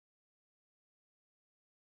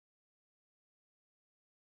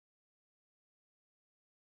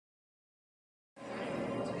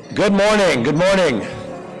Good morning, good morning.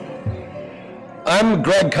 I'm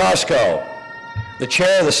Greg Costco, the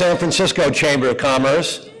chair of the San Francisco Chamber of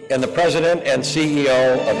Commerce and the president and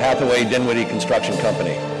CEO of Hathaway Dinwiddie Construction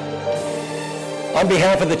Company. On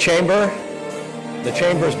behalf of the Chamber's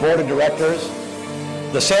board of directors,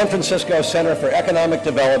 the San Francisco Center for Economic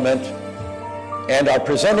Development, and our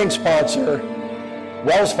presenting sponsor,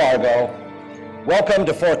 Wells Fargo, welcome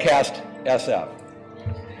to ForecastSF.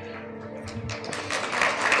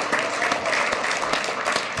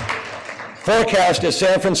 Forecast is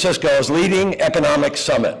San Francisco's leading economic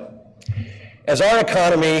summit. As our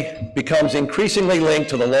economy becomes increasingly linked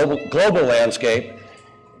to the global landscape,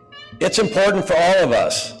 it's important for all of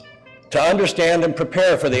us to understand and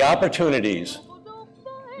prepare for the opportunities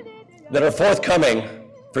that are forthcoming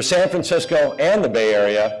for San Francisco and the Bay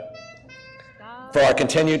Area for our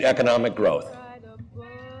continued economic growth.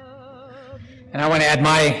 And I want to add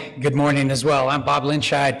my good morning as well. I'm Bob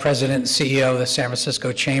Linscheid, President and CEO of the San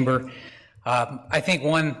Francisco Chamber. I think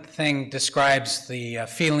one thing describes the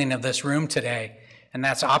feeling of this room today, and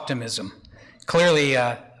that's optimism. Clearly,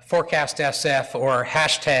 ForecastSF or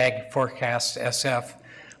hashtag ForecastSF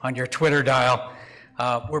on your Twitter dial.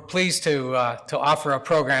 We're pleased to offer a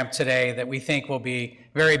program today that we think will be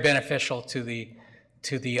very beneficial to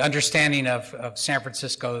the understanding of San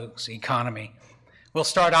Francisco's economy. We'll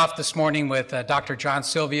start off this morning with Dr. John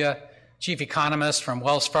Silvia, Chief Economist from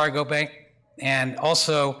Wells Fargo Bank, and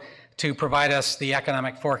also to provide us the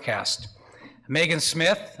economic forecast. Megan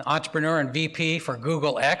Smith, entrepreneur and VP for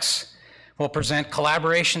Google X, will present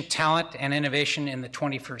collaboration, talent, and innovation in the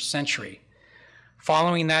 21st century.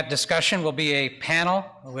 Following that discussion will be a panel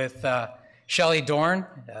with Shelley Dorn,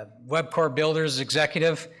 WebCore Builders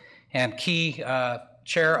executive and key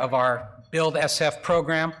chair of our Build SF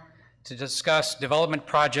program, to discuss development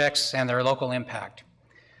projects and their local impact.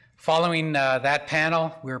 Following that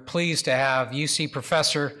panel, we're pleased to have UC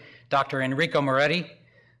professor Dr. Enrico Moretti,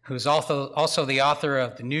 who's also the author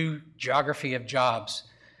of The New Geography of Jobs.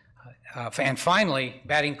 And finally,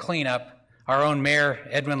 batting cleanup, our own Mayor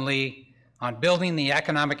Edwin Lee on building the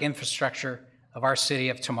economic infrastructure of our city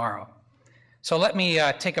of tomorrow. So let me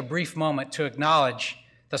take a brief moment to acknowledge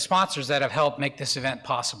the sponsors that have helped make this event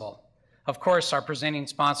possible. Of course, our presenting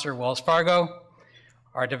sponsor, Wells Fargo,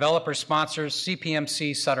 our developer sponsors,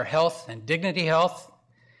 CPMC, Sutter Health, and Dignity Health,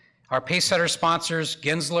 our Pacesetter sponsors,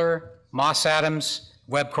 Gensler, Moss Adams,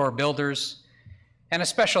 WebCore Builders, and a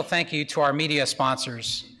special thank you to our media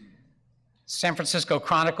sponsors, San Francisco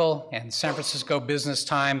Chronicle and San Francisco Business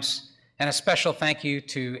Times, and a special thank you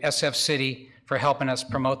to SF City for helping us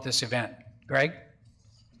promote this event. Greg?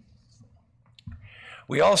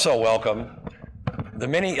 We also welcome the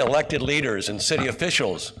many elected leaders and city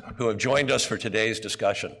officials who have joined us for today's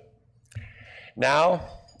discussion. Now,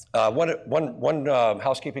 one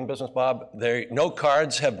housekeeping business, Bob. Note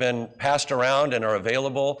cards have been passed around and are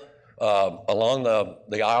available along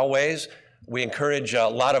the aisleways. We encourage a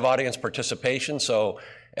lot of audience participation, so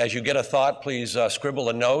as you get a thought, please scribble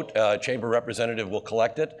a note. Chamber representative will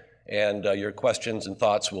collect it, and your questions and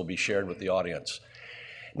thoughts will be shared with the audience.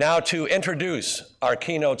 Now, to introduce our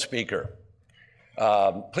keynote speaker,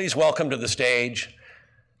 please welcome to the stage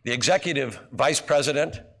the Executive Vice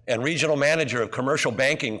President and Regional Manager of Commercial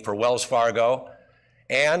Banking for Wells Fargo,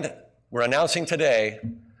 and we're announcing today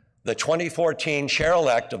the 2014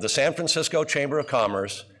 Chair-elect of the San Francisco Chamber of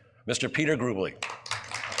Commerce, Mr. Peter Grubely.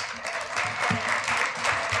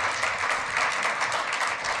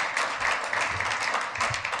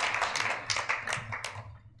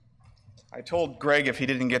 I told Greg if he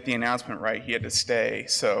didn't get the announcement right, he had to stay,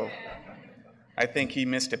 so I think he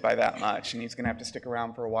missed it by that much, and he's going to have to stick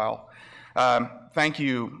around for a while. Thank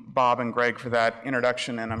you, Bob and Greg, for that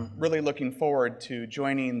introduction, and I'm really looking forward to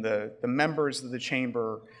joining the members of the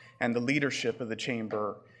Chamber and the leadership of the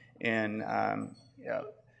Chamber in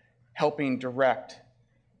helping direct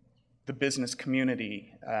the business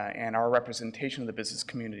community and our representation of the business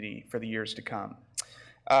community for the years to come.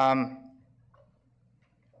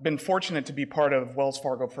 Been fortunate to be part of Wells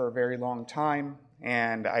Fargo for a very long time.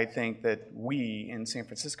 And I think that we in San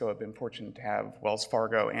Francisco have been fortunate to have Wells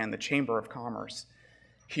Fargo and the Chamber of Commerce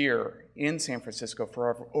here in San Francisco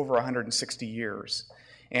for over 160 years.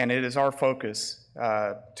 And it is our focus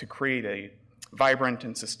to create a vibrant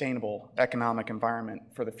and sustainable economic environment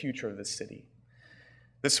for the future of this city.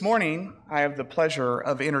 This morning, I have the pleasure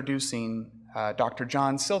of introducing Dr.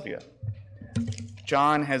 John Silvia.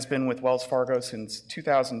 John has been with Wells Fargo since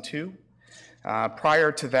 2002.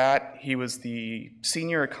 Prior to that, he was the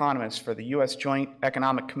senior economist for the U.S. Joint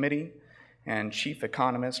Economic Committee and chief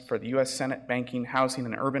economist for the U.S. Senate Banking, Housing,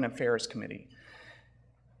 and Urban Affairs Committee.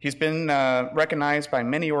 He's been recognized by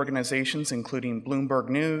many organizations, including Bloomberg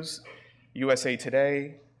News, USA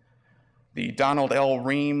Today, the Donald L.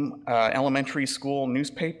 Ream Elementary School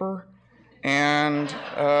newspaper, and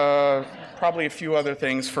probably a few other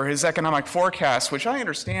things for his economic forecasts, which I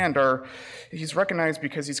understand he's recognized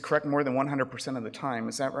because he's correct more than 100% of the time.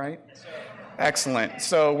 Is that right? Yes, sir. Excellent.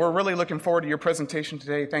 So we're really looking forward to your presentation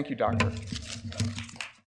today. Thank you, Doctor.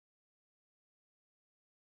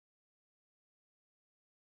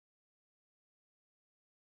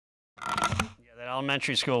 That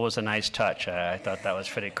elementary school was a nice touch. I thought that was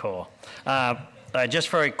pretty cool. Just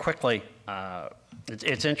very quickly,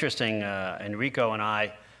 it's interesting, Enrico and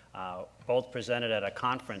I both presented at a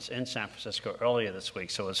conference in San Francisco earlier this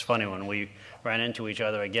week, so it was funny when we ran into each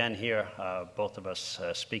other again here, both of us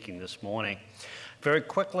speaking this morning. Very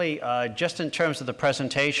quickly, just in terms of the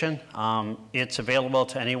presentation, it's available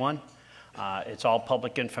to anyone. It's all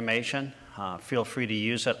public information. Feel free to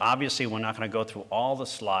use it. Obviously, we're not going to go through all the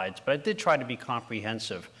slides, but I did try to be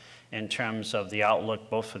comprehensive in terms of the outlook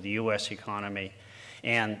both for the U.S. economy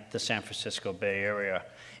and the San Francisco Bay Area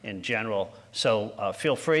in general. So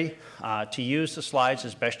feel free to use the slides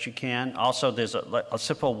as best you can. Also, there's a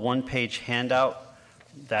simple one-page handout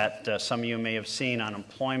that some of you may have seen on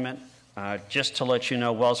employment. Just to let you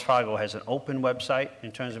know, Wells Fargo has an open website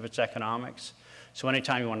in terms of its economics. So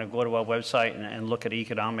anytime you want to go to our website and look at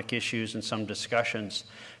economic issues and some discussions,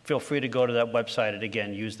 feel free to go to that website and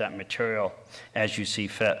again, use that material as you see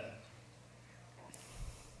fit.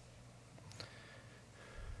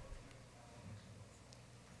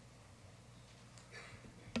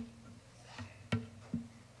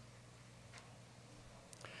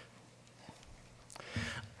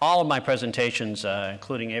 All of my presentations,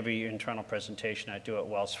 including every internal presentation I do at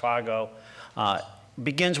Wells Fargo,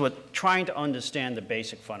 begins with trying to understand the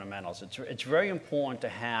basic fundamentals. It's very important to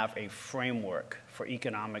have a framework for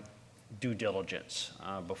economic due diligence.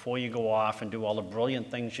 Before you go off and do all the brilliant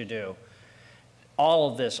things you do, all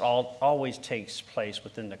of this always takes place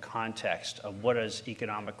within the context of what is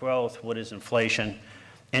economic growth, what is inflation,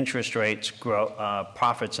 interest rates,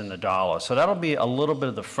 profits in the dollar. So that'll be a little bit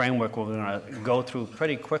of the framework we're going to go through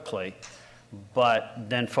pretty quickly, but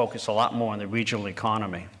then focus a lot more on the regional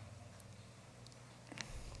economy.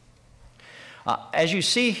 As you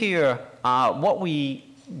see here, what we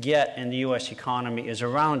get in the U.S. economy is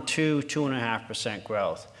around 2–2.5%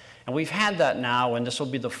 growth. And we've had that now, and this will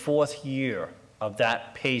be the 4th year of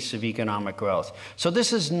that pace of economic growth. So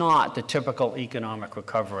this is not the typical economic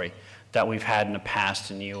recovery that we've had in the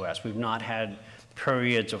past in the U.S. We've not had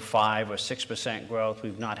periods of 5 or 6% growth.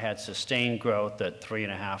 We've not had sustained growth at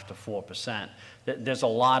 3.5 to 4%. There's a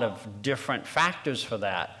lot of different factors for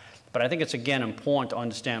that. But I think it's, again, important to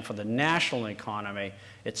understand for the national economy,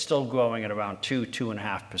 it's still growing at around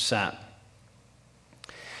 2–2.5%.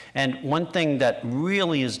 And one thing that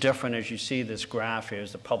really is different as you see this graph here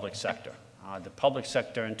is the public sector. The public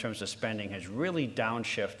sector in terms of spending has really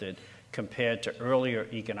downshifted compared to earlier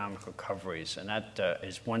economic recoveries, and that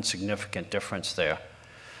is one significant difference there.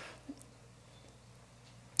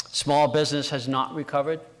 Small business has not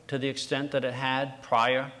recovered to the extent that it had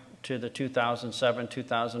prior to the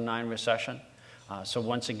 2007–2009 recession. So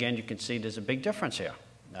once again, you can see there's a big difference here.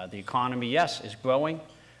 The economy, yes, is growing,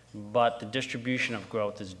 but the distribution of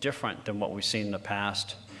growth is different than what we've seen in the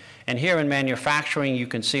past. And here in manufacturing, you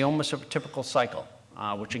can see almost a typical cycle,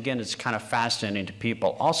 which again is kind of fascinating to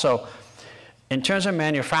people. Also, in terms of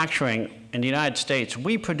manufacturing in the United States,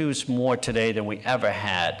 we produce more today than we ever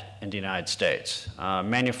had in the United States.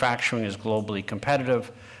 Manufacturing is globally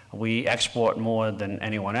competitive. We export more than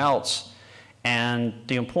anyone else. And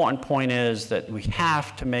the important point is that we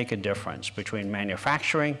have to make a difference between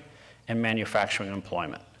manufacturing and manufacturing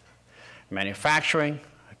employment. Manufacturing,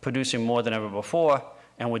 producing more than ever before,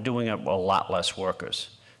 and we're doing it with a lot less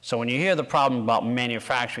workers. So when you hear the problem about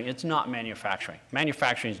manufacturing, it's not manufacturing.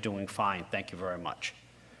 Manufacturing is doing fine, thank you very much.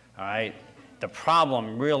 All right? The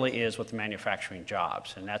problem really is with manufacturing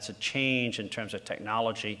jobs, and that's a change in terms of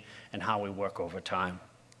technology and how we work over time.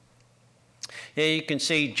 Here you can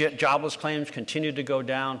see jobless claims continue to go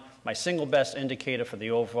down. My single best indicator for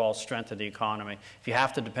the overall strength of the economy. If you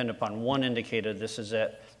have to depend upon one indicator, this is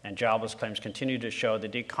it. And jobless claims continue to show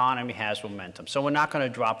that the economy has momentum. So we're not going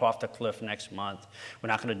to drop off the cliff next month. We're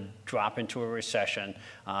not going to drop into a recession.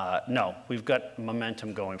 No, we've got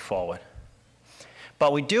momentum going forward.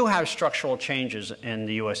 But we do have structural changes in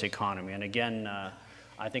the U.S. economy. And again,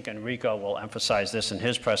 I think Enrico will emphasize this in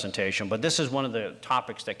his presentation, but this is one of the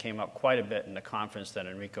topics that came up quite a bit in the conference that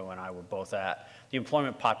Enrico and I were both at. The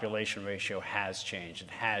employment population ratio has changed,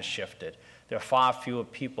 it has shifted. There are far fewer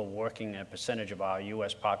people working in a percentage of our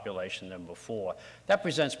US population than before. That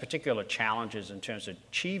presents particular challenges in terms of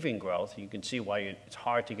achieving growth. You can see why it's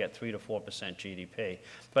hard to get 3 to 4% GDP,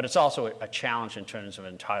 but it's also a challenge in terms of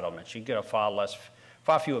entitlements. You get a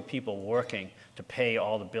far fewer people working to pay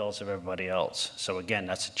all the bills of everybody else. So again,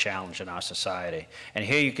 that's a challenge in our society. And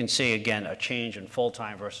here you can see, again, a change in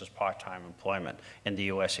full-time versus part-time employment in the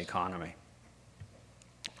US economy.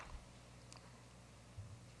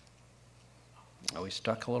 Are we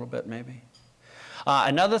stuck a little bit, maybe?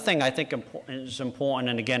 Another thing I think is important,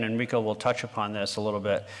 and again, Enrico will touch upon this a little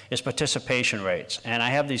bit, is participation rates. And I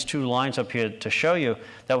have these two lines up here to show you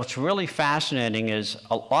that what's really fascinating is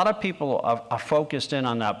a lot of people are focused in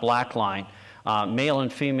on that black line. Male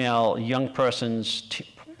and female young persons'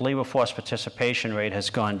 labor force participation rate has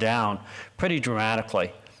gone down pretty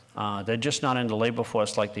dramatically. They're just not in the labor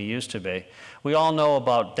force like they used to be. We all know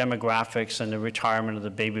about demographics and the retirement of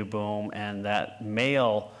the baby boom, and that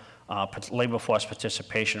male labor force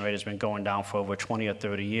participation rate has been going down for over 20 or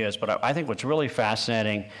 30 years. But I think what's really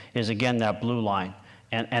fascinating is, again, that blue line.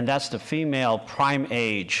 And that's the female prime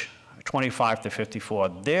age, 25 to 54.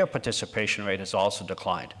 Their participation rate has also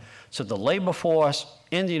declined. So the labor force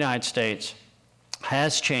in the United States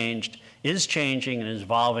has changed, is changing, and is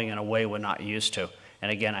evolving in a way we're not used to. And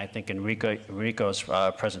again, I think Enrico's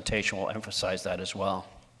presentation will emphasize that as well.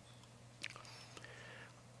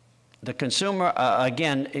 The consumer,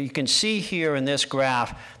 again, you can see here in this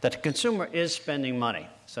graph that the consumer is spending money.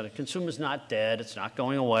 So the consumer's not dead, it's not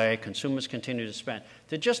going away, consumers continue to spend.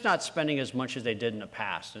 They're just not spending as much as they did in the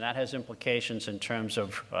past, and that has implications in terms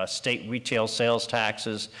of state retail sales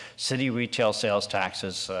taxes, city retail sales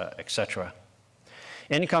taxes, et cetera.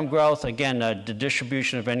 Income growth, again, the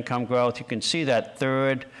distribution of income growth, you can see that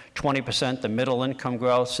third, 20%, the middle income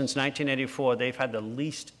growth. Since 1984, they've had the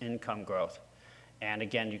least income growth. And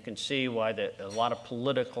again, you can see why there's a lot of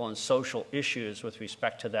political and social issues with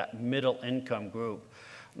respect to that middle income group.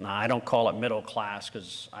 Now, I don't call it middle class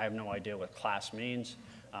because I have no idea what class means,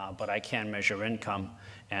 but I can measure income.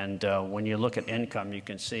 And when you look at income, you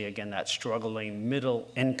can see, again, that struggling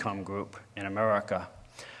middle income group in America.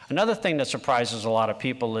 Another thing that surprises a lot of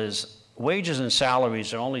people is wages and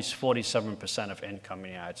salaries are only 47% of income in the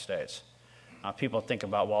United States. People think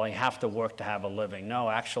about, well, you have to work to have a living. No,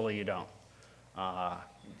 actually you don't.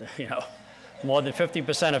 You know, more than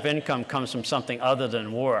 50% of income comes from something other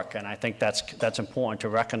than work, and I think that's important to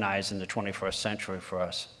recognize in the 21st century for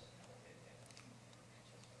us.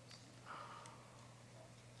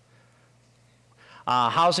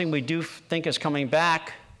 Housing we do think is coming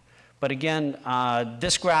back. But again,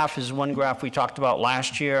 this graph is one graph we talked about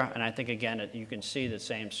last year, and I think, again, you can see the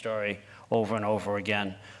same story over and over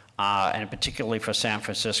again, and particularly for San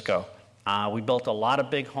Francisco. We built a lot of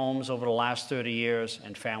big homes over the last 30 years,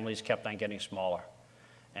 and families kept on getting smaller.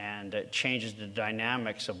 And it changes the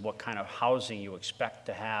dynamics of what kind of housing you expect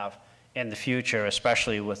to have in the future,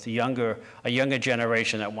 especially with a younger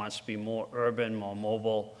generation that wants to be more urban, more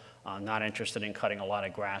mobile, not interested in cutting a lot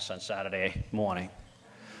of grass on Saturday morning.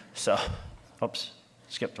 So, oops,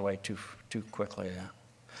 skipped away too quickly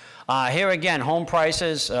there. Here again, home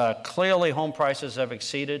prices. Clearly, home prices have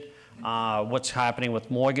exceeded what's happening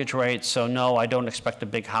with mortgage rates. So no, I don't expect a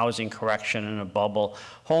big housing correction in a bubble.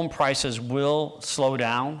 Home prices will slow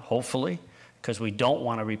down, hopefully, because we don't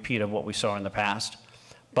want a repeat of what we saw in the past.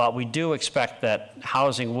 But we do expect that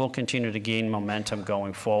housing will continue to gain momentum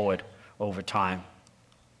going forward over time.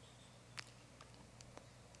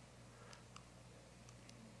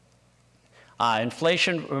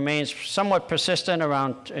 Inflation remains somewhat persistent,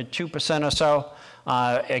 around 2% or so.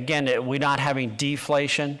 Again, we're not having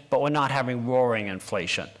deflation, but we're not having roaring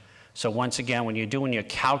inflation. So once again, when you're doing your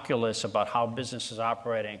calculus about how business is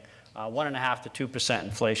operating, 1.5% to 2%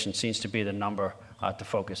 inflation seems to be the number to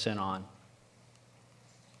focus in on.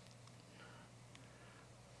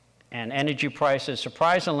 And energy prices,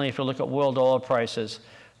 surprisingly, if you look at world oil prices,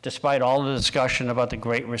 despite all the discussion about the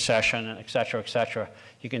Great Recession, et cetera,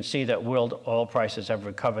 you can see that world oil prices have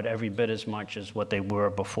recovered every bit as much as what they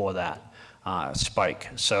were before that spike.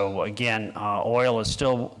 So again, oil is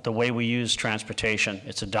still the way we use transportation.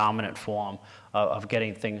 It's a dominant form of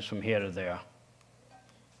getting things from here to there.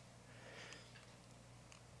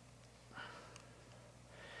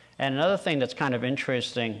 And another thing that's kind of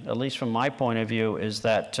interesting, at least from my point of view, is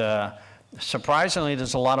that surprisingly,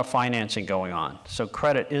 there's a lot of financing going on. So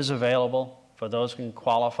credit is available for those who can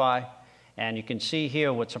qualify. And you can see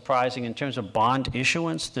here what's surprising in terms of bond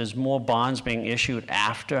issuance. There's more bonds being issued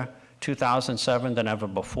after 2007 than ever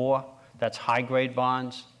before. That's high-grade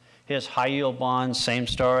bonds. Here's high-yield bonds, same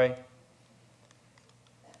story.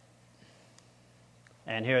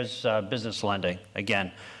 And here's business lending,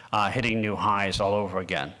 again, hitting new highs all over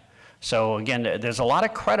again. So again, there's a lot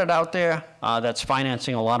of credit out there that's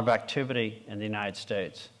financing a lot of activity in the United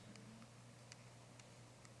States.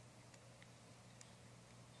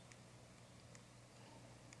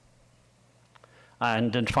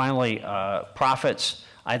 And then finally, profits.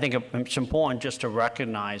 I think it's important just to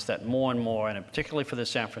recognize that more and more, and particularly for the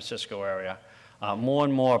San Francisco area, more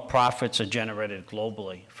and more profits are generated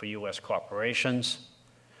globally for US corporations.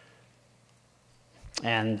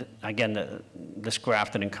 And again, this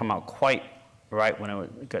graph didn't come out quite right when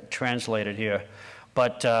it got translated here.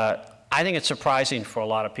 But I think it's surprising for a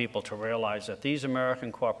lot of people to realize that these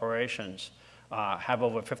American corporations have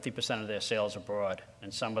over 50% of their sales abroad,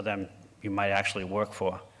 and some of them you might actually work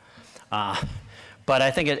for. But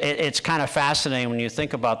I think it's kind of fascinating when you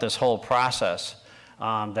think about this whole process,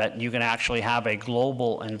 that you can actually have a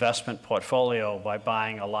global investment portfolio by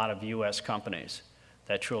buying a lot of US companies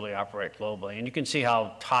that truly operate globally. And you can see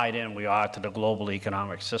how tied in we are to the global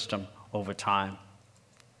economic system over time.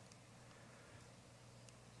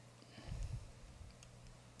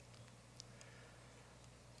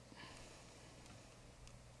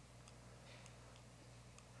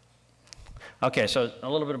 Okay, so a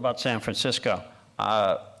little bit about San Francisco.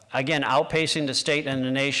 Again, outpacing the state and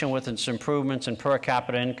the nation with its improvements in per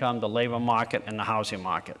capita income, the labor market, and the housing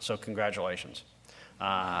market. So congratulations.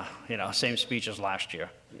 You know, same speech as last year,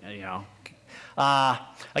 you know.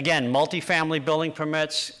 Again, multifamily building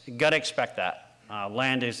permits, you gotta expect that.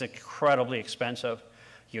 Land is incredibly expensive.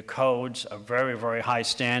 Your codes are very, very high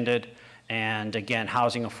standard. And again,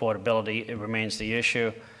 housing affordability, it remains the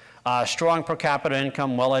issue. Strong per capita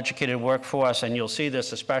income, well-educated workforce, and you'll see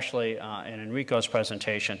this especially in Enrico's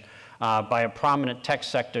presentation, by a prominent tech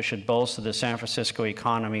sector should bolster the San Francisco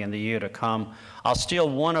economy in the year to come. I'll steal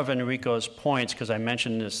one of Enrico's points because I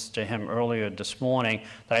mentioned this to him earlier this morning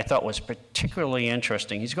that I thought was particularly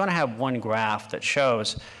interesting. He's going to have one graph that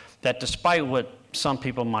shows that despite what some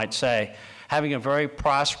people might say, having a very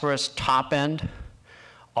prosperous top end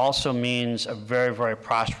also means a very, very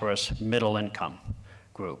prosperous middle income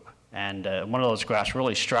group. And one of those graphs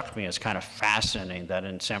really struck me as kind of fascinating that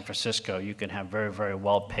in San Francisco you can have very, very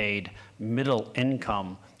well-paid middle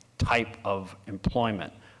income type of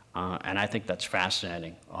employment. And I think that's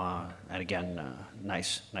fascinating. And again,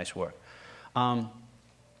 nice work.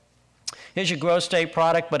 Here's your gross state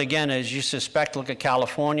product, but again, as you suspect, look at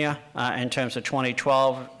California in terms of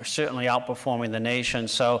 2012, certainly outperforming the nation.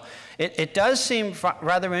 So it does seem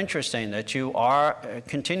rather interesting that you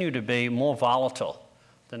continue to be more volatile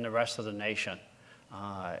than the rest of the nation.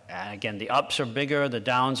 And again, the ups are bigger, the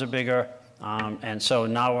downs are bigger, and so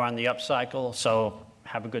now we're on the up cycle, so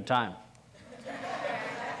have a good time.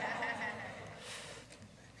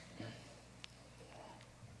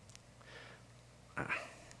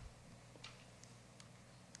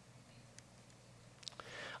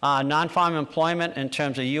 Non-farm employment in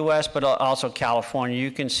terms of US, but also California. You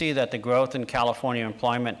can see that the growth in California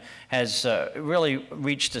employment has really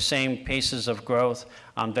reached the same paces of growth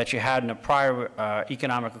that you had in the prior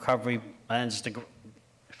economic recovery.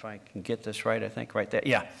 If I can get this right, I think right there,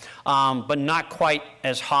 yeah. But not quite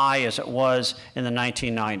as high as it was in the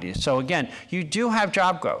 1990s. So again, you do have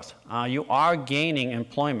job growth. You are gaining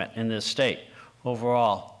employment in this state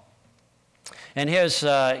overall. And here's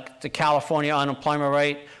the California unemployment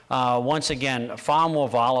rate. Once again, far more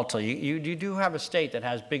volatile. You do have a state that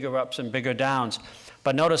has bigger ups and bigger downs,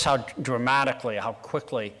 but notice how dramatically, how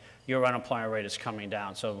quickly your unemployment rate is coming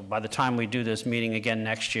down. So by the time we do this meeting again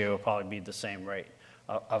next year, it will probably be the same rate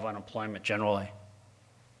of unemployment generally.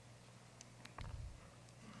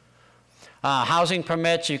 Housing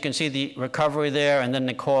permits, you can see the recovery there, and then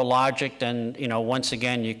the core logic, and once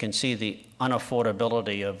again, you can see the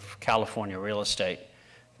unaffordability of California real estate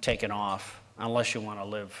taken off, unless you want to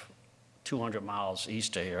live 200 miles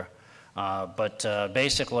east of here. But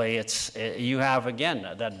basically, you have, again,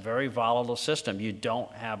 that very volatile system. You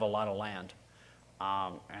don't have a lot of land.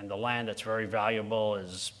 And the land that's very valuable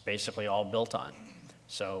is basically all built on.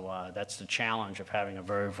 So that's the challenge of having a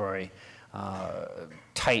very, very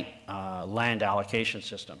tight land allocation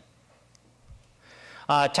system.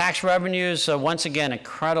 Tax revenues, once again,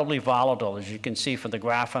 incredibly volatile, as you can see from the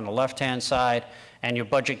graph on the left-hand side, and your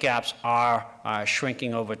budget gaps are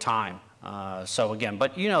shrinking over time. So again,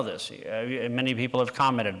 but you know this, many people have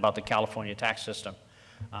commented about the California tax system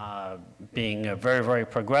being very, very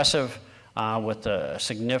progressive, with a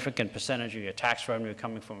significant percentage of your tax revenue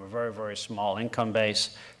coming from a very, very small income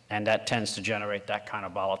base, and that tends to generate that kind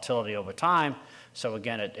of volatility over time. So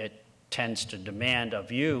again, it tends to demand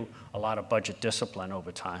of you a lot of budget discipline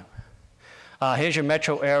over time. Here's your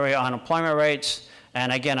metro area unemployment rates,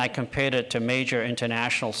 and again, I compared it to major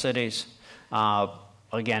international cities.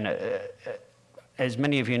 Again, as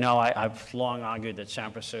many of you know, I've long argued that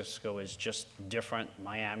San Francisco is just different.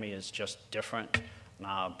 Miami is just different.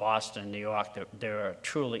 Boston, New York, they're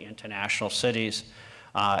truly international cities.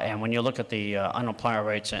 And when you look at the unemployment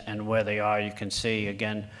rates and where they are, you can see,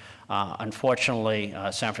 again, unfortunately,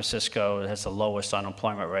 San Francisco has the lowest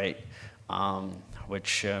unemployment rate,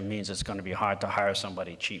 which means it's going to be hard to hire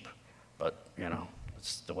somebody cheap. But, you know,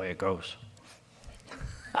 it's the way it goes.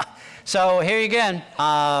 So here again,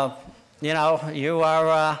 you know, you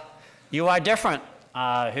are different.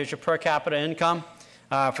 Here's your per capita income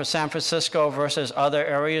for San Francisco versus other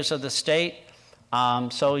areas of the state.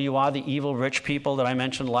 So you are the evil rich people that I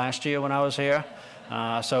mentioned last year when I was here.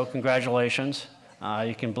 So congratulations.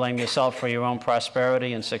 You can blame yourself for your own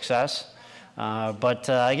prosperity and success. But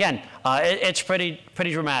again, it's pretty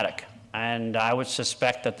dramatic. And I would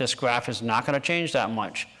suspect that this graph is not going to change that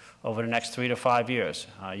much over the next 3 to 5 years.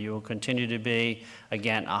 You will continue to be,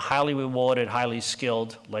 again, a highly rewarded, highly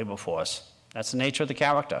skilled labor force. That's the nature of the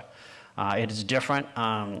character. It is different.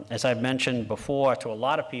 As I've mentioned before to a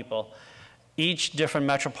lot of people, each different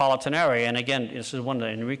metropolitan area, and again, this is one of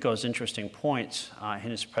Enrico's interesting points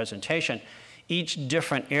in his presentation, each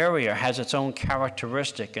different area has its own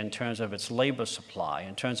characteristic in terms of its labor supply,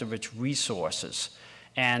 in terms of its resources.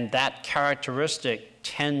 And that characteristic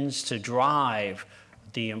tends to drive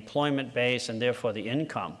the employment base and therefore the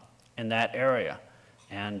income in that area.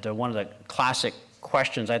 And one of the classic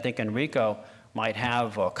questions I think Enrico might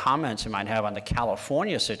have, or comments he might have on the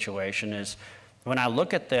California situation is, when I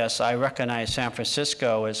look at this, I recognize San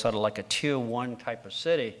Francisco as sort of like a tier 1 type of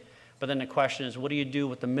city. But then the question is, what do you do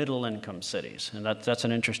with the middle income cities? And that's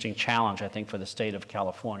an interesting challenge, I think, for the state of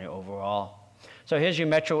California overall. So here's your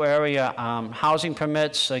metro area housing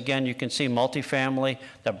permits. Again, you can see multifamily.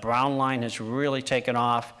 The brown line has really taken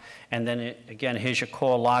off. And then, again, here's your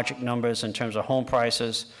core logic numbers in terms of home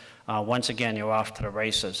prices. Once again, you're off to the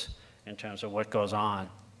races in terms of what goes on.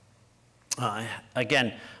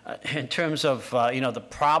 Again, in terms of you know, the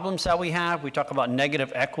problems that we have, we talk about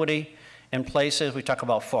negative equity in places. We talk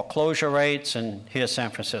about foreclosure rates, and here's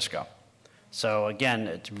San Francisco. So again,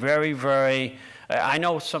 it's very, very, I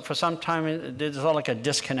know for some time there's like a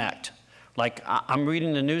disconnect. Like I'm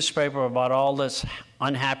reading the newspaper about all this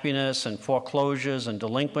unhappiness and foreclosures and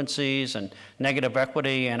delinquencies and negative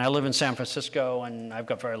equity, and I live in San Francisco and I've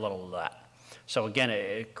got very little of that. So again,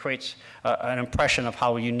 it creates an impression of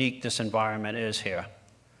how unique this environment is here.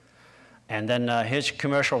 And then here's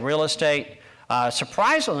commercial real estate.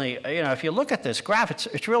 Surprisingly, you know, if you look at this graph,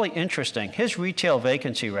 it's really interesting. Here's retail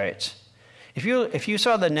vacancy rates. If you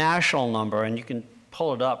saw the national number, and you can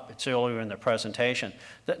pull it up, it's earlier in the presentation,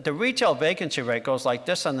 the retail vacancy rate goes like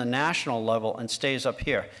this on the national level and stays up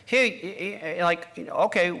here. Here, like,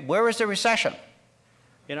 okay, where is the recession?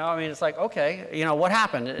 You know, I mean, it's like, okay, you know, what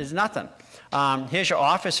happened? It's nothing. Here's your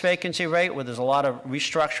office vacancy rate, where there's a lot of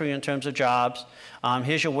restructuring in terms of jobs.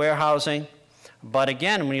 Here's your warehousing. But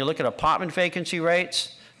again, when you look at apartment vacancy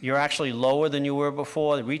rates, you're actually lower than you were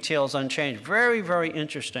before. The retail is unchanged. Very, very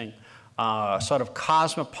interesting, sort of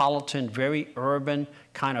cosmopolitan, very urban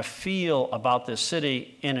kind of feel about this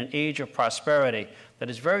city in an age of prosperity that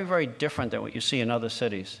is very, very different than what you see in other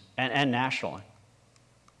cities and nationally.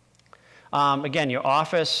 Again, your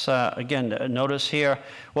office, again, notice here,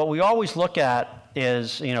 what we always look at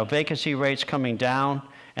is, you know, vacancy rates coming down,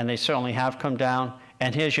 and they certainly have come down.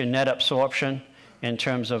 And here's your net absorption in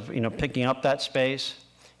terms of, you know, picking up that space.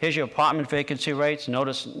 Here's your apartment vacancy rates.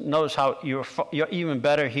 Notice how you're even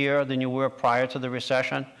better here than you were prior to the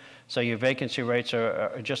recession. So your vacancy rates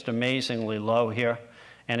are just amazingly low here.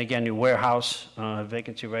 And again, your warehouse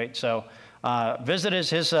vacancy rate. So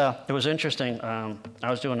visitors, it was interesting. I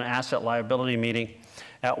was doing an asset liability meeting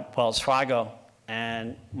at Wells Fargo,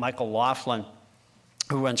 and Michael Laughlin,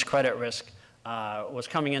 who runs credit risk, was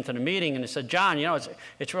coming into the meeting, and he said, John, you know,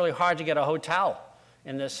 it's really hard to get a hotel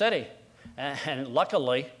in this city. And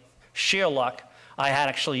luckily, sheer luck, I had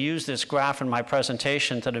actually used this graph in my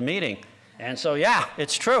presentation to the meeting. And so, yeah,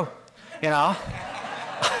 it's true, you know.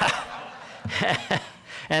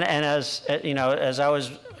 and as, you know, as I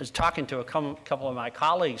was talking to a couple of my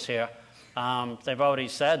colleagues here, they've already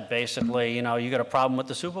said, basically, you know, you got a problem with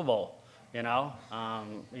the Super Bowl, you know.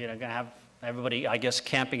 You're going to have everybody, I guess,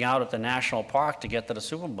 camping out at the national park to get to the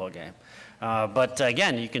Super Bowl game. But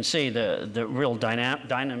again, you can see the real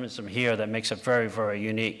dynamism here that makes it very, very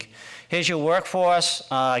unique. Here's your workforce.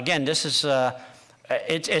 Again, this is,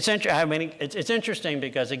 it's interesting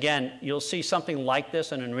because, again, you'll see something like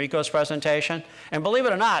this in Enrico's presentation. And believe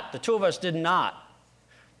it or not, the two of us did not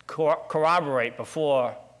corroborate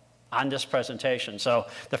before on this presentation. So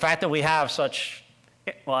the fact that we have such,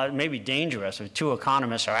 well, it may be dangerous if two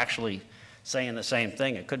economists are actually saying the same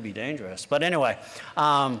thing. It could be dangerous. But anyway,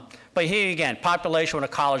 but here again, population with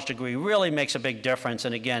a college degree really makes a big difference.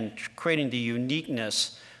 And again, creating the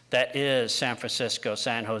uniqueness that is San Francisco,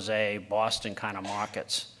 San Jose, Boston kind of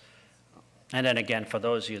markets. And then again, for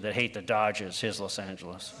those of you that hate the Dodgers, here's Los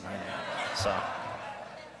Angeles. Right?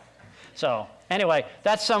 So anyway,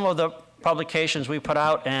 that's some of the publications we put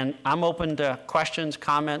out. And I'm open to questions,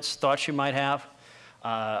 comments, thoughts you might have.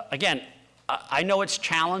 Again, I know it's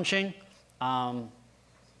challenging.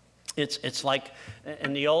 It's like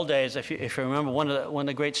in the old days, if you remember, one of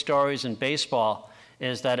the great stories in baseball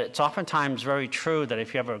is that it's oftentimes very true that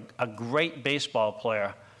if you have a great baseball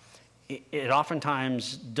player, it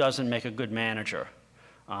oftentimes doesn't make a good manager.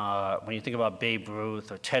 When you think about Babe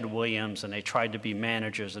Ruth or Ted Williams, and they tried to be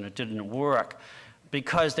managers and it didn't work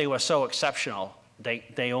because they were so exceptional,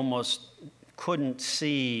 they almost couldn't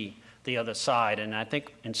see the other side. And I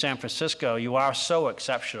think in San Francisco, you are so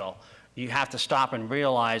exceptional, you have to stop and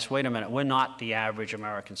realize, wait a minute, we're not the average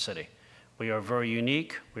American city. We are very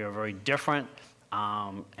unique, we are very different,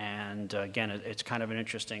 and again, it's kind of an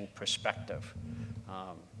interesting perspective.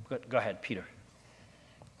 Go ahead, Peter.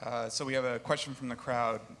 So we have a question from the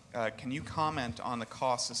crowd. Can you comment on the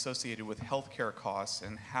costs associated with healthcare costs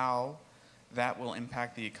and how that will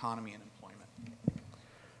impact the economy and employment?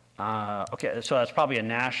 Okay, so that's probably a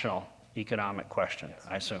national economic question,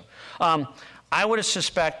 I assume. I would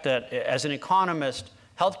suspect that as an economist,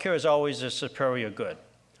 healthcare is always a superior good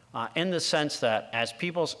in the sense that as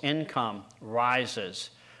people's income rises,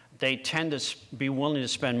 they tend to be willing to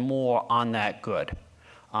spend more on that good.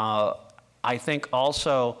 I think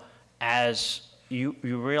also as you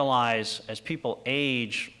realize as people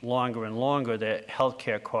age longer and longer that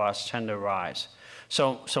healthcare costs tend to rise.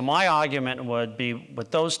 So my argument would be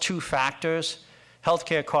with those two factors,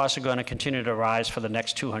 healthcare costs are going to continue to rise for the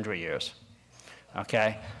next 200 years.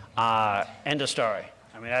 Okay? End of story.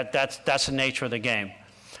 I mean, that's the nature of the game.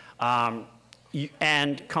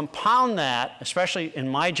 And compound that, especially in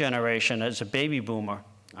my generation as a baby boomer,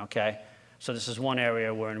 okay? So this is one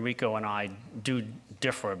area where Enrico and I do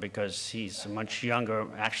differ because he's much younger,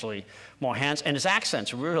 actually more handsome, and his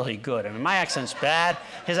accent's really good. I mean, my accent's bad,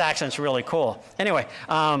 his accent's really cool. Anyway,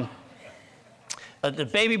 the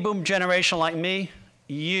baby boom generation like me,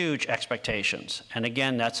 huge expectations. And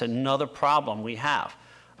again, that's another problem we have.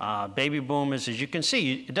 Baby boomers, as you can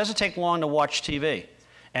see, it doesn't take long to watch TV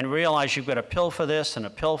and realize you've got a pill for this and a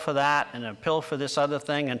pill for that and a pill for this other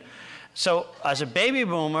thing. And so as a baby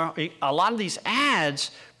boomer, a lot of these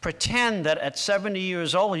ads pretend that at 70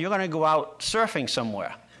 years old, you're going to go out surfing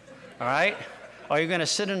somewhere, all right? Or you're going to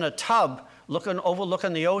sit in a tub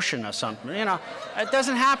overlooking the ocean or something. You know, it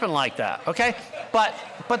doesn't happen like that, okay? But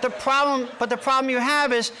the problem you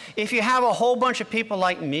have is if you have a whole bunch of people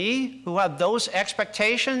like me who have those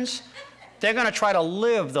expectations, they're going to try to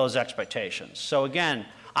live those expectations. So again,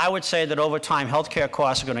 I would say that over time, healthcare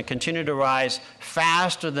costs are going to continue to rise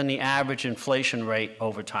faster than the average inflation rate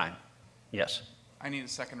over time. Yes? I need a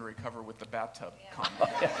second to recover with the bathtub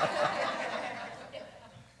comment.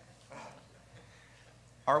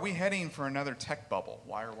 Are we heading for another tech bubble?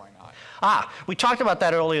 Why or why not? We talked about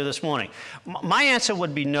that earlier this morning. My answer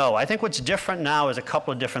would be no. I think what's different now is a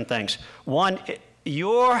couple of different things. One,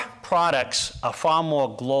 your products are far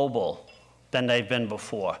more global than they've been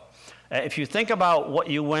before. If you think about what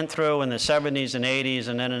you went through in the 70s and 80s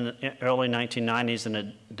and then in the early 1990s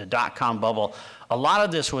in the dot-com bubble, a lot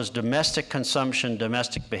of this was domestic consumption,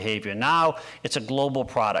 domestic behavior. Now it's a global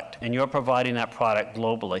product, and you're providing that product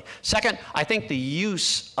globally. Second, I think the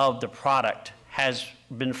use of the product has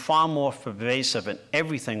been far more pervasive in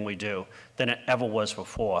everything we do than it ever was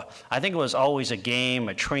before. I think it was always a game,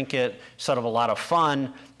 a trinket, sort of a lot of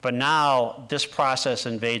fun, but now this process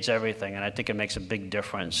invades everything, and I think it makes a big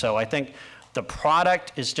difference. So I think the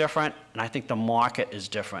product is different, and I think the market is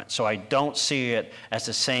different. So I don't see it as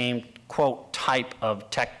the same, quote, type of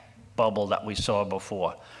tech bubble that we saw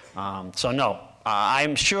before. So no,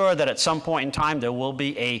 I'm sure that at some point in time there will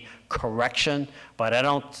be a correction, but I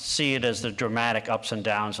don't see it as the dramatic ups and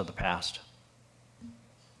downs of the past.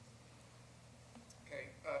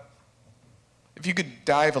 If you could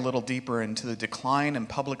dive a little deeper into the decline in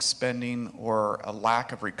public spending or a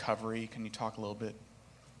lack of recovery, can you talk a little bit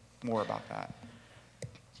more about that?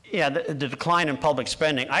 Yeah, the decline in public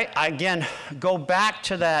spending. I again go back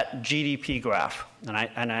to that GDP graph, and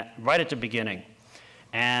I right at the beginning,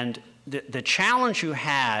 and the challenge you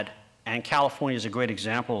had, and California is a great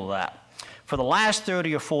example of that. For the last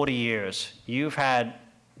 30 or 40 years, you've had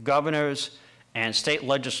governors and state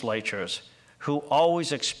legislatures who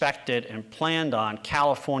always expected and planned on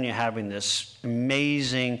California having this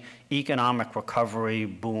amazing economic recovery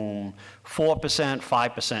boom, 4%, 5%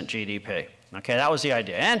 GDP. Okay, that was the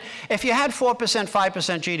idea. And if you had 4%, 5%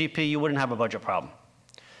 GDP, you wouldn't have a budget problem.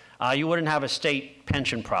 You wouldn't have a state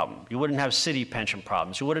pension problem. You wouldn't have city pension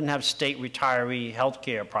problems. You wouldn't have state retiree health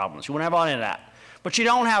care problems. You wouldn't have any of that. But you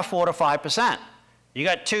don't have 4 to 5%. You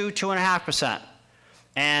got 2.5%.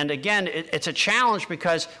 And again, it's a challenge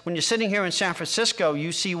because when you're sitting here in San Francisco,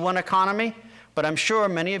 you see one economy, but I'm sure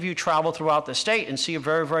many of you travel throughout the state and see a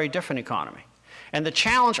very, very different economy. And the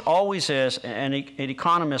challenge always is, and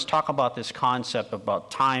economists talk about this concept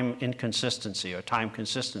about time inconsistency or time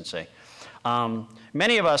consistency.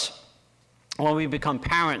 Many of us, when we become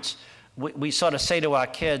parents, we sort of say to our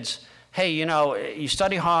kids, hey, you know, you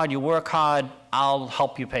study hard, you work hard, I'll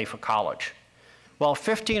help you pay for college. Well,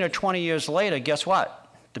 15 or 20 years later, guess what?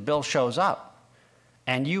 The bill shows up,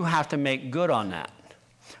 and you have to make good on that.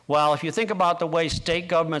 Well, if you think about the way state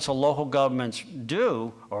governments or local governments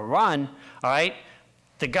do or run, all right,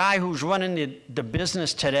 the guy who's running the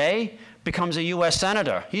business today becomes a U.S.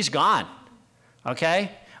 senator. He's gone,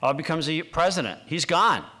 okay? Or becomes a president. He's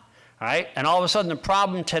gone, all right? And all of a sudden, the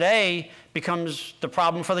problem today becomes the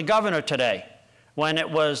problem for the governor today, when it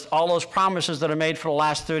was all those promises that are made for the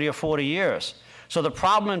last 30 or 40 years. So the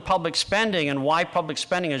problem in public spending and why public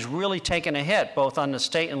spending has really taken a hit, both on the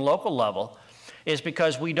state and local level, is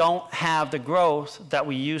because we don't have the growth that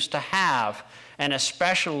we used to have, and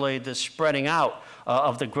especially the spreading out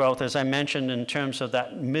of the growth, as I mentioned, in terms of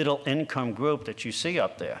that middle income group that you see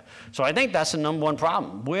up there. So I think that's the #1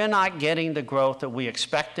 problem. We're not getting the growth that we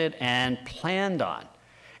expected and planned on.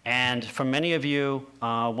 And for many of you,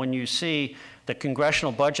 when you see the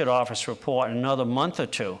Congressional Budget Office report in another month or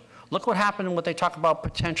two, look what happened when they talk about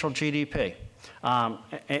potential GDP.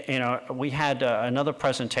 You know, we had another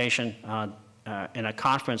presentation in a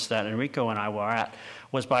conference that Enrico and I were at,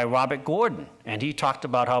 was by Robert Gordon, and he talked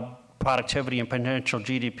about how productivity and potential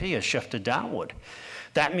GDP has shifted downward.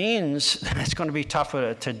 That means it's going to be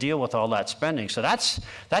tougher to deal with all that spending. So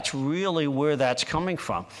that's really where that's coming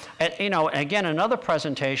from. And, you know, again, another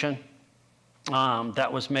presentation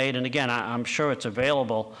that was made, and again, I'm sure it's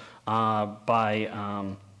available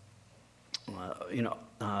by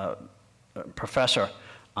professor,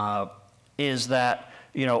 is that,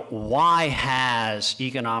 you know, why has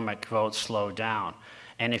economic growth slowed down?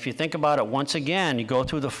 And if you think about it, once again, you go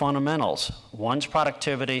through the fundamentals. One's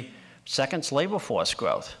productivity, second's labor force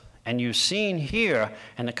growth. And you've seen here,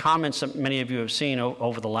 in the comments that many of you have seen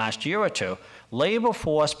over the last year or two, labor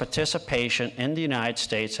force participation in the United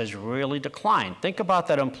States has really declined. Think about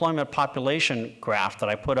that employment population graph that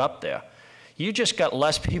I put up there. You just got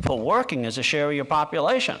less people working as a share of your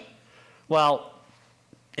population. Well,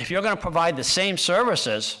 if you're going to provide the same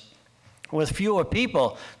services with fewer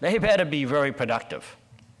people, they better be very productive.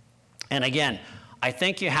 And again, I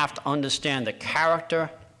think you have to understand the character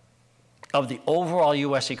of the overall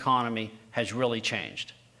U.S. economy has really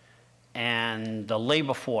changed. And the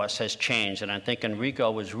labor force has changed, and I think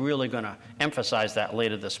Enrico was really going to emphasize that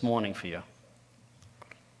later this morning for you.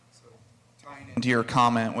 To your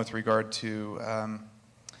comment with regard to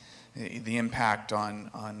the impact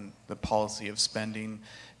on the policy of spending,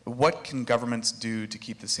 what can governments do to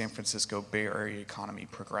keep the San Francisco Bay Area economy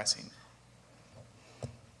progressing?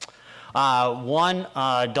 One,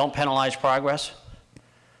 don't penalize progress.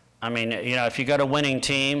 I mean, you know, if you got a winning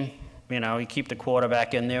team, you know, you keep the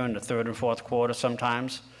quarterback in there in the third and fourth quarter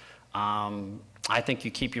sometimes. I think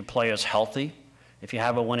you keep your players healthy if you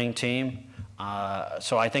have a winning team.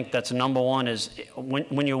 So I think that's #1 is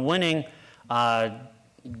when you're winning,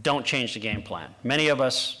 don't change the game plan. Many of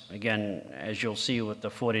us, again, as you'll see with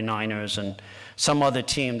the 49ers and some other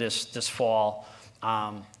team this fall,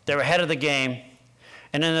 they're ahead of the game.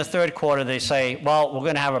 And in the third quarter, they say, well, we're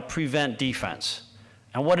going to have a prevent defense.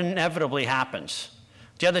 And what inevitably happens?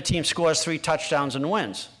 The other team scores 3 touchdowns and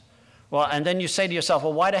wins. Well, and then you say to yourself,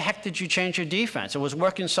 well, why the heck did you change your defense? It was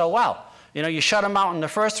working so well. You know, you shut them out in the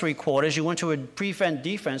first 3 quarters. You went to a prevent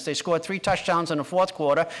defense. They scored 3 touchdowns in the fourth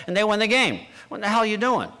quarter, and they win the game. What the hell are you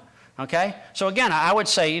doing? Okay? So again, I would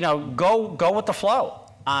say, you know, go with the flow.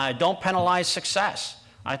 Don't penalize success.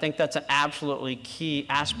 I think that's an absolutely key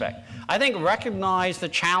aspect. I think recognize the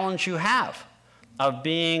challenge you have of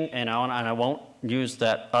being, you know, and I won't use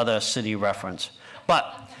that other city reference,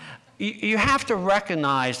 but you have to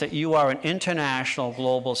recognize that you are an international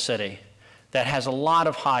global city that has a lot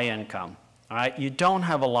of high income, all right? You don't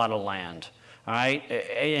have a lot of land, all right?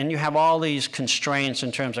 And you have all these constraints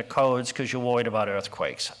in terms of codes because you're worried about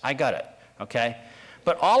earthquakes. I got it, okay?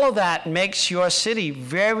 But all of that makes your city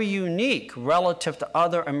very unique relative to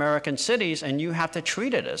other American cities, and you have to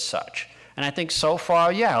treat it as such. And I think so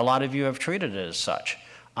far, yeah, a lot of you have treated it as such.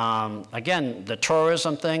 Again, the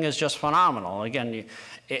tourism thing is just phenomenal. Again,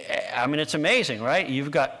 I mean, it's amazing, right? You've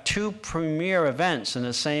got 2 premier events in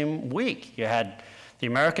the same week. You had the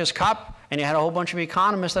America's Cup, and you had a whole bunch of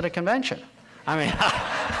economists at a convention. I mean,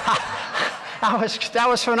 that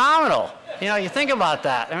was phenomenal. You know, you think about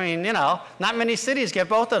that. I mean, you know, not many cities get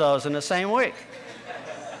both of those in the same week.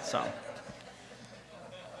 So.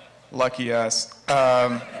 Lucky us.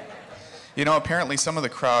 You know, apparently some of the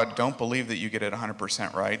crowd don't believe that you get it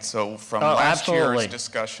 100% right. So from last year's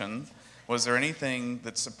discussion, was there anything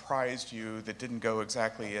that surprised you that didn't go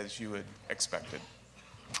exactly as you had expected?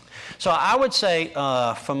 So I would say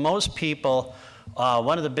for most people,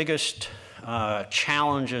 one of the biggest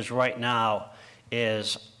challenges right now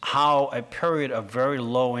is how a period of very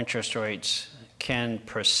low interest rates can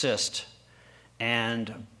persist,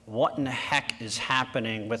 and what in the heck is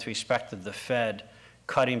happening with respect to the Fed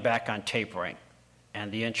cutting back on tapering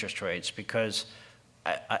and the interest rates. Because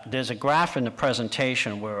there's a graph in the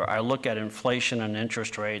presentation where I look at inflation and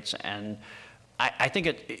interest rates, and I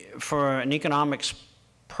think for an economics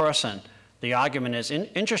person, the argument is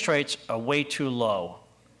interest rates are way too low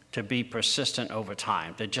to be persistent over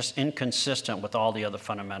time. They're just inconsistent with all the other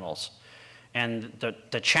fundamentals. And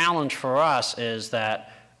the challenge for us is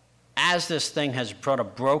that as this thing has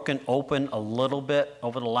broken open a little bit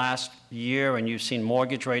over the last year, and you've seen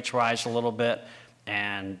mortgage rates rise a little bit,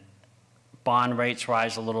 and bond rates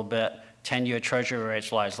rise a little bit, 10-year treasury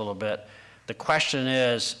rates rise a little bit, the question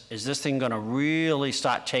is this thing going to really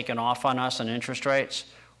start taking off on us in interest rates,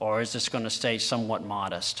 or is this going to stay somewhat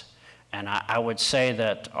modest? And I would say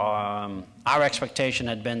that our expectation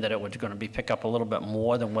had been that it was going to pick up a little bit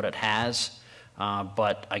more than what it has.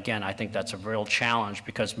 But again, I think that's a real challenge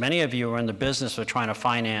because many of you are in the business of trying to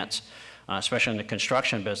finance, especially in the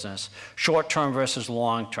construction business, short-term versus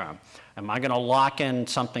long-term. Am I going to lock in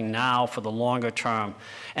something now for the longer term?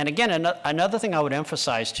 And again, another thing I would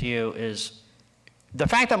emphasize to you is the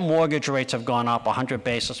fact that mortgage rates have gone up 100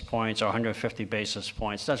 basis points or 150 basis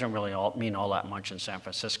points doesn't really mean all that much in San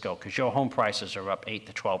Francisco because your home prices are up 8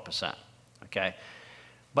 to 12%, okay?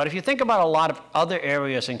 But if you think about a lot of other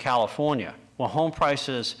areas in California where home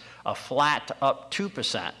prices are flat to up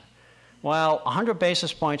 2%, well, 100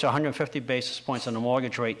 basis points or 150 basis points on the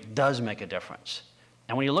mortgage rate does make a difference.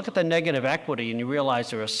 And when you look at the negative equity and you realize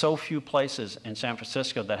there are so few places in San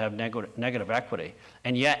Francisco that have negative equity,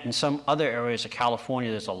 and yet in some other areas of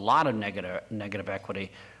California there's a lot of negative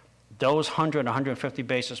equity, those 100 and 150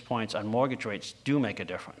 basis points on mortgage rates do make a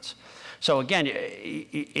difference. So again,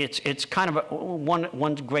 it's kind of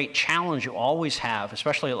one great challenge you always have,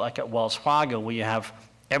 especially like at Wells Fargo where you have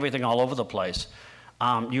everything all over the place.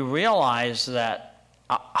 You realize that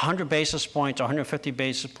 100 basis points or 150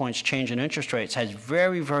 basis points change in interest rates has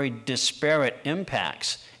very, very disparate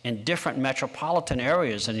impacts in different metropolitan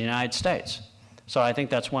areas in the United States. So I think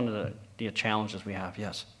that's one of the challenges we have,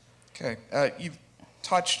 yes. Okay, you've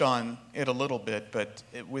touched on it a little bit, but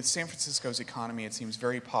with San Francisco's economy, it seems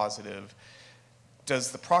very positive.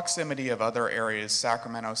 Does the proximity of other areas,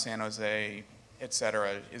 Sacramento, San Jose, et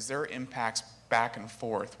cetera, is there impacts back and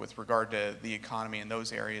forth with regard to the economy in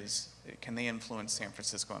those areas? Can they influence San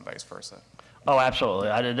Francisco and vice versa? Oh, absolutely.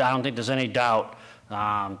 I don't think there's any doubt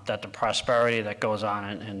that the prosperity that goes on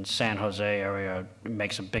in San Jose area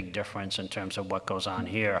makes a big difference in terms of what goes on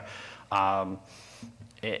here.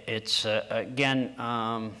 Again,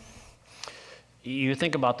 you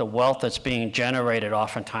think about the wealth that's being generated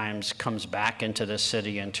oftentimes comes back into the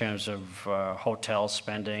city in terms of hotel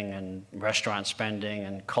spending and restaurant spending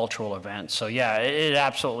and cultural events. So yeah, it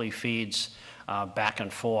absolutely feeds back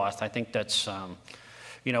and forth. I think that's,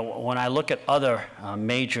 you know, when I look at other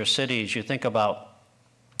major cities, you think about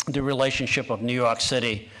the relationship of New York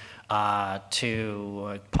City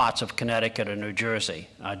to parts of Connecticut or New Jersey.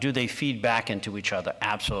 Do they feed back into each other?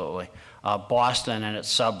 Absolutely. Boston and its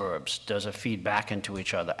suburbs, does it feed back into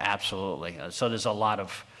each other? Absolutely. So there's a lot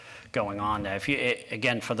of going on there.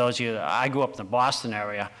 Again, for those of you, I grew up in the Boston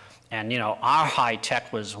area, and you know, our high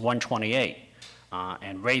tech was 128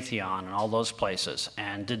 and Raytheon and all those places.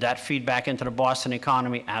 And did that feed back into the Boston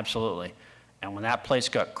economy? Absolutely. And when that place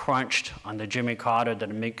got crunched under Jimmy Carter,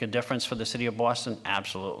 did it make a difference for the city of Boston?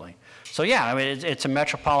 Absolutely. So yeah, I mean, it's a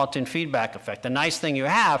metropolitan feedback effect. The nice thing you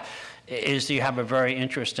have is you have a very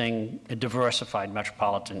interesting, diversified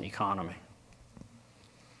metropolitan economy.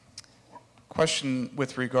 Question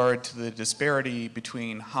with regard to the disparity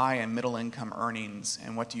between high and middle income earnings,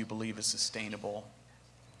 and what do you believe is sustainable?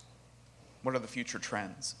 What are the future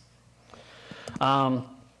trends? I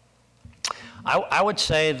would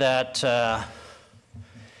say that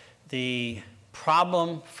the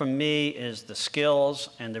problem for me is the skills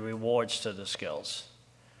and the rewards to the skills.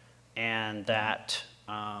 And that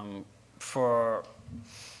for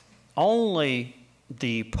only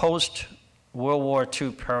the post-World War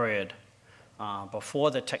II period,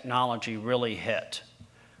 before the technology really hit,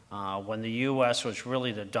 when the U.S. was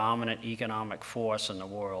really the dominant economic force in the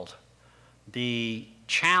world, the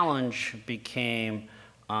challenge became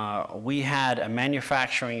we had a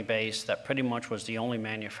manufacturing base that pretty much was the only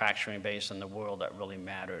manufacturing base in the world that really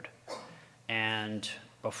mattered. And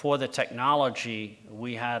before the technology,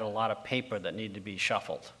 we had a lot of paper that needed to be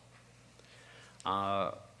shuffled.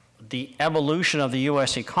 The evolution of the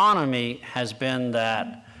U.S. economy has been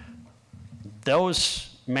that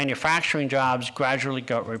those manufacturing jobs gradually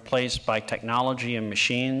got replaced by technology and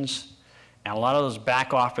machines, and a lot of those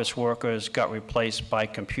back office workers got replaced by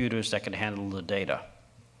computers that could handle the data.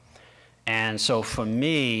 And so for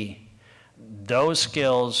me, those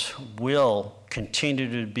skills will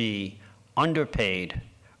continue to be underpaid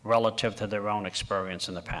relative to their own experience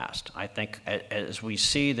in the past. I think as we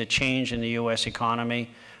see the change in the U.S. economy,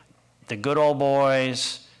 the good old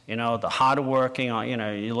boys, you know, the hardworking, you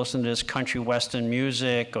know, you listen to this country western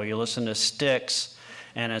music, or you listen to Styx,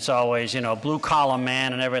 and it's always, you know, blue collar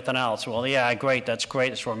man and everything else. Well, yeah, great, that's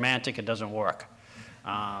great, it's romantic, it doesn't work.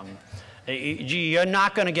 You're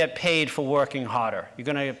not going to get paid for working harder. You're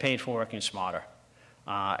going to get paid for working smarter.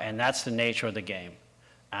 And that's the nature of the game.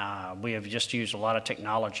 We have just used a lot of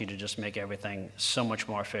technology to just make everything so much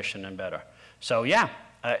more efficient and better. So yeah,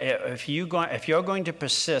 if you're going to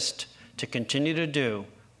persist to continue to do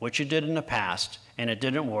what you did in the past and it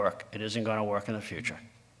didn't work, it isn't going to work in the future.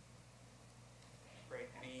 Great.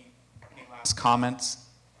 Any last comments?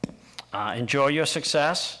 Enjoy your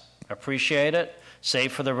success. Appreciate it.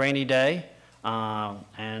 Save for the rainy day.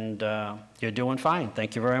 And you're doing fine.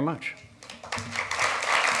 Thank you very much.